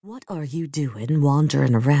What are you doing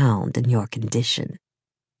wandering around in your condition?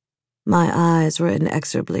 My eyes were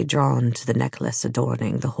inexorably drawn to the necklace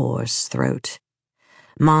adorning the whore's throat.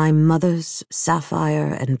 My mother's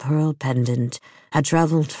sapphire and pearl pendant had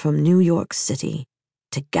traveled from New York City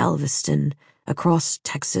to Galveston, across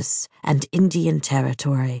Texas and Indian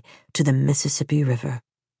Territory to the Mississippi River.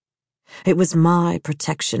 It was my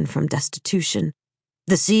protection from destitution,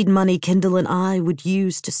 the seed money Kendall and I would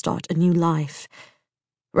use to start a new life.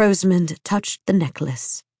 Rosamond touched the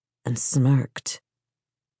necklace and smirked.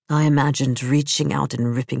 I imagined reaching out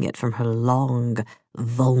and ripping it from her long,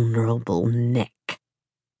 vulnerable neck.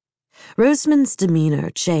 Rosamond's demeanor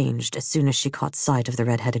changed as soon as she caught sight of the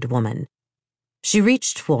red-headed woman. She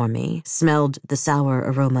reached for me, smelled the sour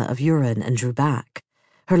aroma of urine, and drew back.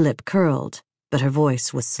 Her lip curled, but her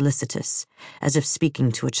voice was solicitous, as if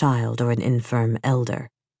speaking to a child or an infirm elder.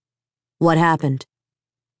 "What happened?"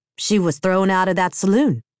 "She was thrown out of that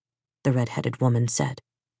saloon," the red-headed woman said.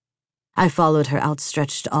 I followed her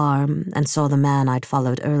outstretched arm and saw the man I'd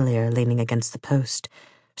followed earlier leaning against the post,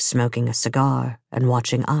 smoking a cigar and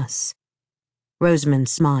watching us. Rosamond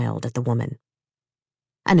smiled at the woman.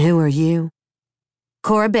 "And who are you?"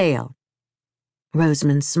 "Cora Bale."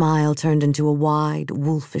 Rosamond's smile turned into a wide,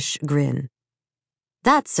 wolfish grin.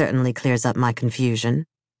 "That certainly clears up my confusion."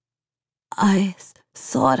 "I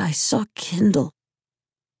thought I saw Kendall."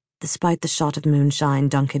 Despite the shot of moonshine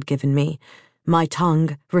Dunk had given me, my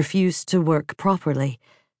tongue refused to work properly.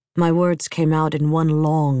 My words came out in one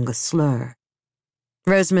long slur.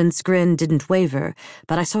 Rosamond's grin didn't waver,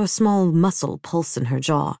 but I saw a small muscle pulse in her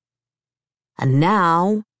jaw. "And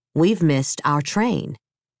now we've missed our train."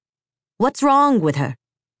 "What's wrong with her?"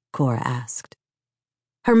 Cora asked.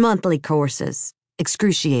 "Her monthly courses,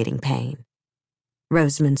 excruciating pain."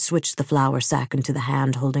 Rosamond switched the flour sack into the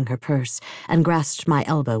hand holding her purse and grasped my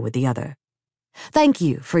elbow with the other. "Thank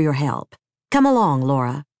you for your help. Come along,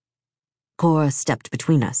 Laura." Cora stepped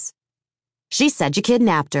between us. "She said you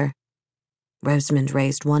kidnapped her." Rosamond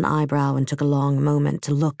raised one eyebrow and took a long moment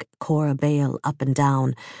to look Cora Bale up and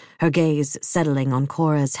down, her gaze settling on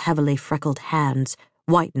Cora's heavily freckled hands,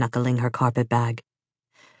 white-knuckling her carpet bag.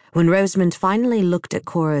 When Rosamond finally looked at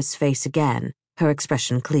Cora's face again, her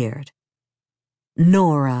expression cleared.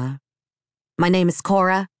 "Nora." "My name is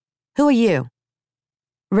Cora. Who are you?"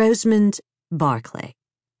 "Rosamond Barclay,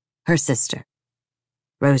 her sister."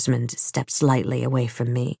 Rosamond stepped slightly away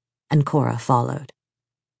from me, and Cora followed.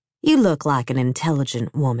 "You look like an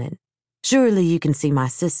intelligent woman. Surely you can see my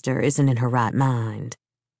sister isn't in her right mind."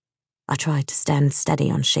 I tried to stand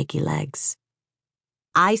steady on shaky legs.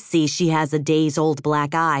 "I see she has a days-old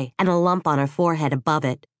black eye and a lump on her forehead above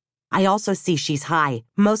it. I also see she's high,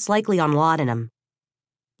 most likely on laudanum."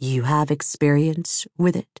 "You have experience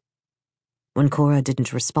with it?" When Cora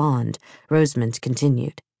didn't respond, Rosamond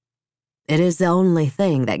continued. "It is the only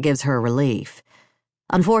thing that gives her relief.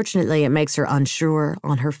 Unfortunately, it makes her unsure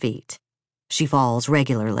on her feet. She falls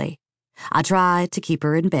regularly. I try to keep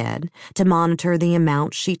her in bed, to monitor the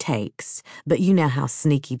amount she takes, but you know how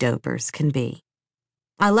sneaky dopers can be.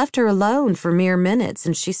 I left her alone for mere minutes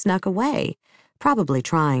and she snuck away, probably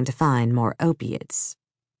trying to find more opiates."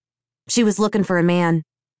 "She was looking for a man."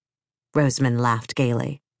 Rosamond laughed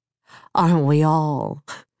gaily. "Aren't we all?"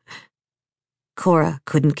 Cora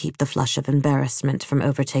couldn't keep the flush of embarrassment from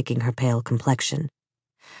overtaking her pale complexion.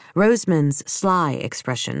 Rosamond's sly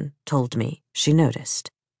expression told me she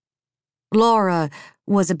noticed. "Laura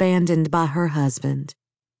was abandoned by her husband.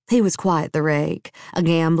 He was quite the rake, a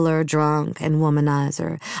gambler, drunk, and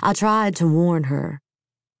womanizer. I tried to warn her."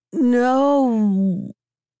 "No."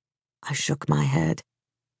 I shook my head,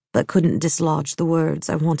 but couldn't dislodge the words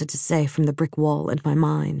I wanted to say from the brick wall in my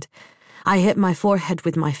mind. I hit my forehead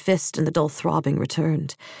with my fist and the dull throbbing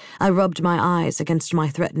returned. I rubbed my eyes against my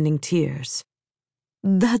threatening tears.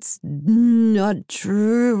 "That's not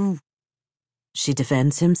true." "She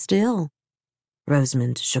defends him still."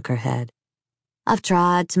 Rosamond shook her head. "I've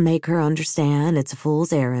tried to make her understand it's a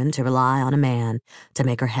fool's errand to rely on a man to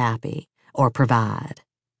make her happy or provide."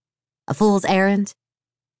 "A fool's errand?"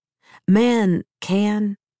 "Men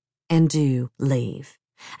can and do leave.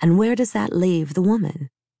 And where does that leave the woman?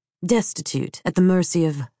 Destitute, at the mercy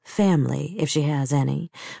of family, if she has any,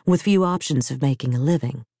 with few options of making a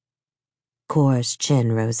living." Cora's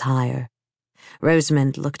chin rose higher.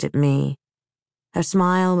 Rosamond looked at me. Her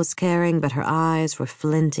smile was caring, but her eyes were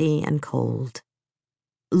flinty and cold.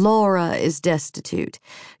 "Laura is destitute,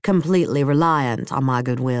 completely reliant on my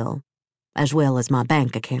goodwill, as well as my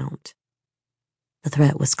bank account." The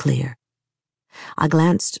threat was clear. I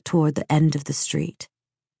glanced toward the end of the street.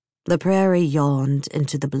 The prairie yawned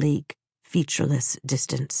into the bleak, featureless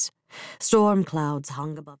distance. Storm clouds hung above